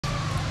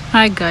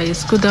Hi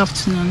guys, good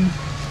afternoon.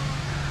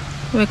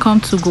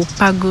 Welcome to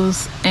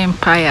Gopago's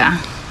Empire.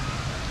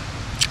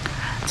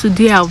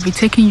 Today I'll be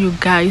taking you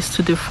guys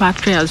to the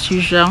factory as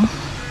usual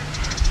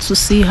to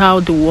see how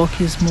the work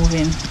is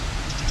moving.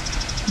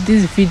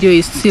 This video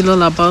is still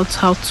all about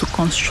how to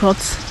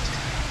construct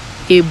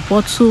a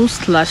bottle /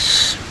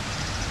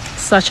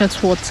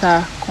 sachet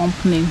water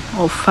company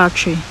or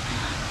factory.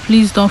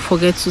 Please don't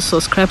forget to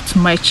subscribe to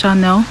my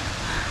channel,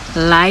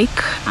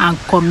 like and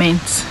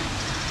comment.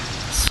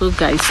 So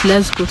guys,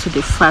 let's go to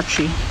the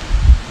factory.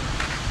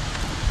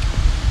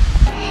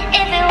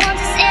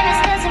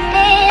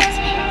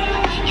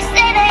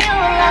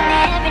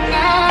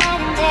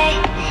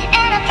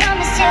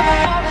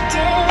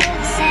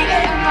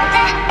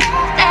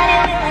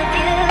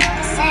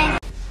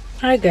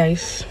 Hi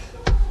guys,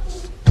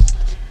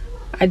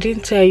 I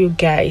didn't tell you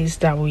guys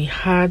that we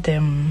have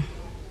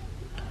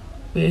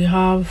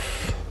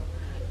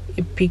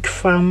a pig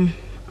farm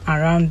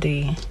around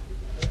the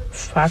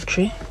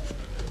factory.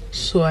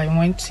 So I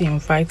went to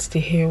invite the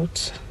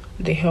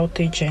health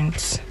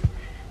agents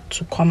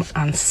to come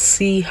and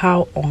see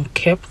how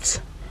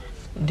unkept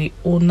the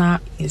owner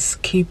is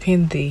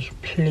keeping the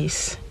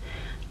place.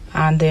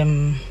 And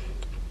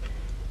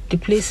the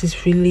place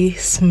is really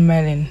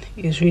smelling,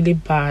 it's really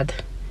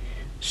bad.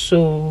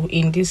 So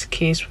in this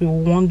case, we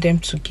want them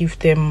to give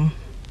them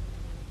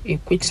a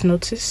quick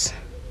notice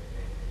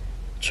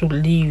to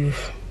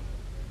leave,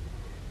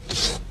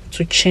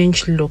 to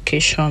change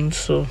location.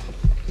 So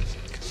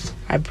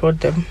I brought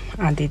them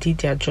and they did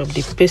their job.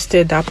 They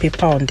pasted that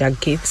paper on their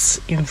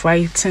gates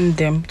inviting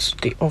them to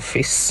the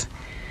office.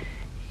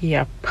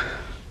 Yep.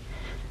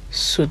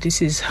 So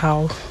this is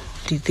how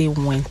the day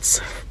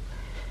went.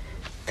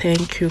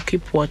 Thank you.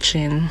 Keep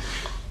watching.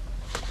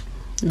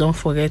 Don't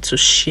forget to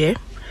share.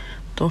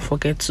 Don't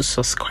forget to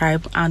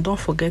subscribe and don't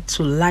forget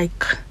to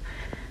like.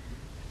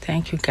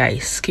 Thank you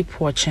guys. Keep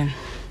watching.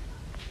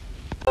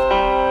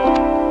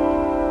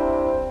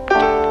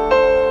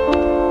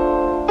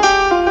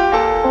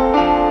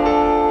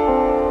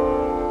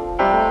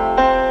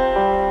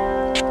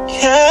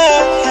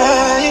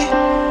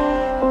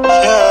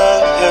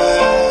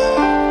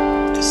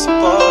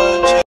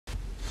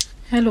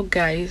 Hello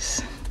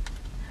guys,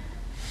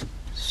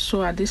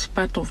 so at this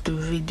part of the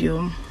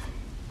video,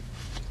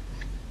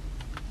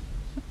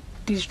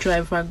 this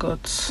driver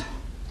got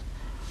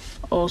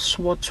us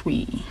what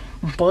we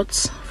bought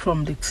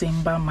from the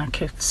timber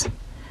market.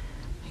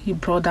 He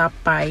brought that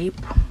pipe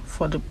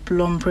for the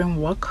plumbing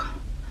work,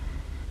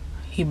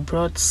 he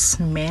brought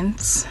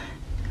cement,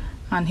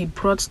 and he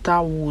brought that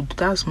wood.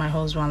 That's my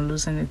husband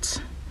losing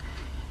it.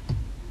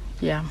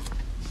 Yeah,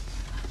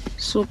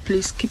 so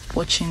please keep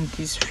watching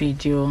this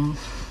video.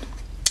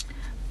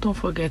 Don't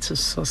forget to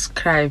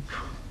subscribe.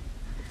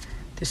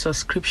 The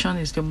subscription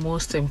is the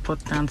most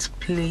important.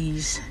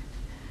 Please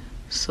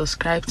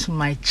subscribe to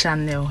my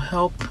channel.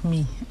 Help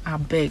me, I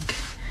beg.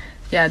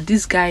 Yeah,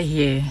 this guy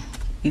here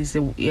is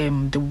the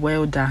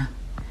welder.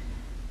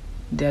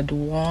 They're the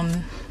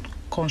one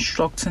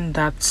constructing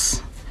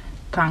that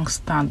tank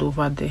stand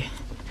over there.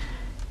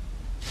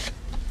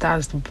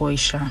 That's the boy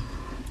sha.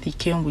 He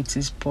came with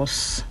his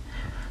boss.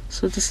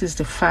 So this is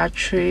the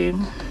factory.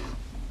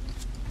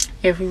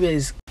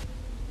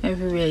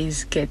 Everywhere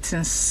is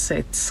getting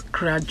set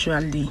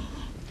gradually,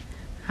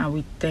 and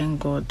we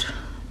thank God.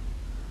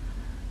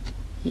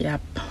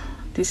 Yep,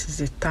 this is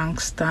the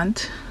tank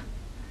stand.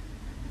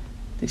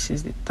 This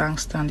is the tank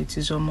stand. It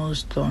is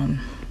almost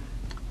done.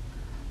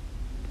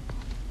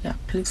 Yeah,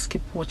 please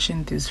keep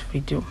watching this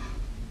video.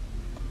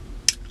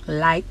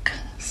 Like,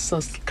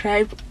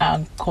 subscribe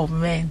and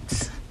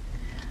comment.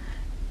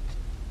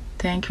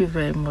 Thank you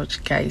very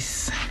much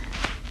guys.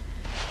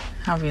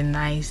 Have a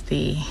nice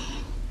day.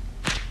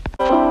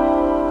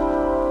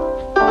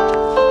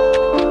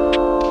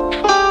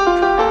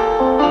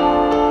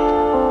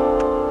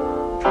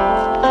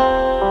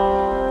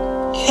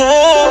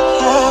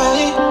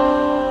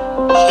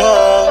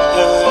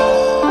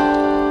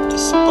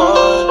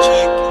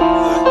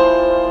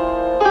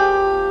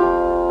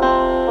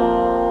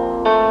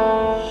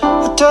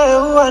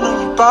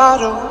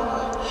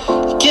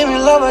 You give me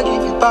love, I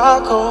give you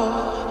back,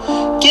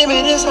 oh. Give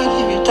me this, I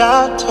give you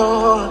that,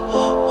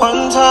 oh.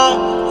 One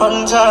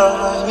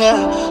time,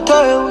 yeah.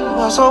 Tell you you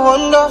are so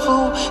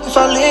wonderful. If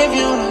I leave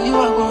you, then you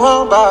are go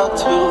run back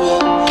to,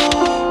 yeah.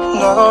 And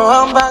I go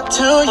run back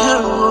to you,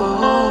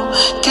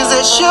 'cause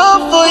they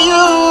shoot for you.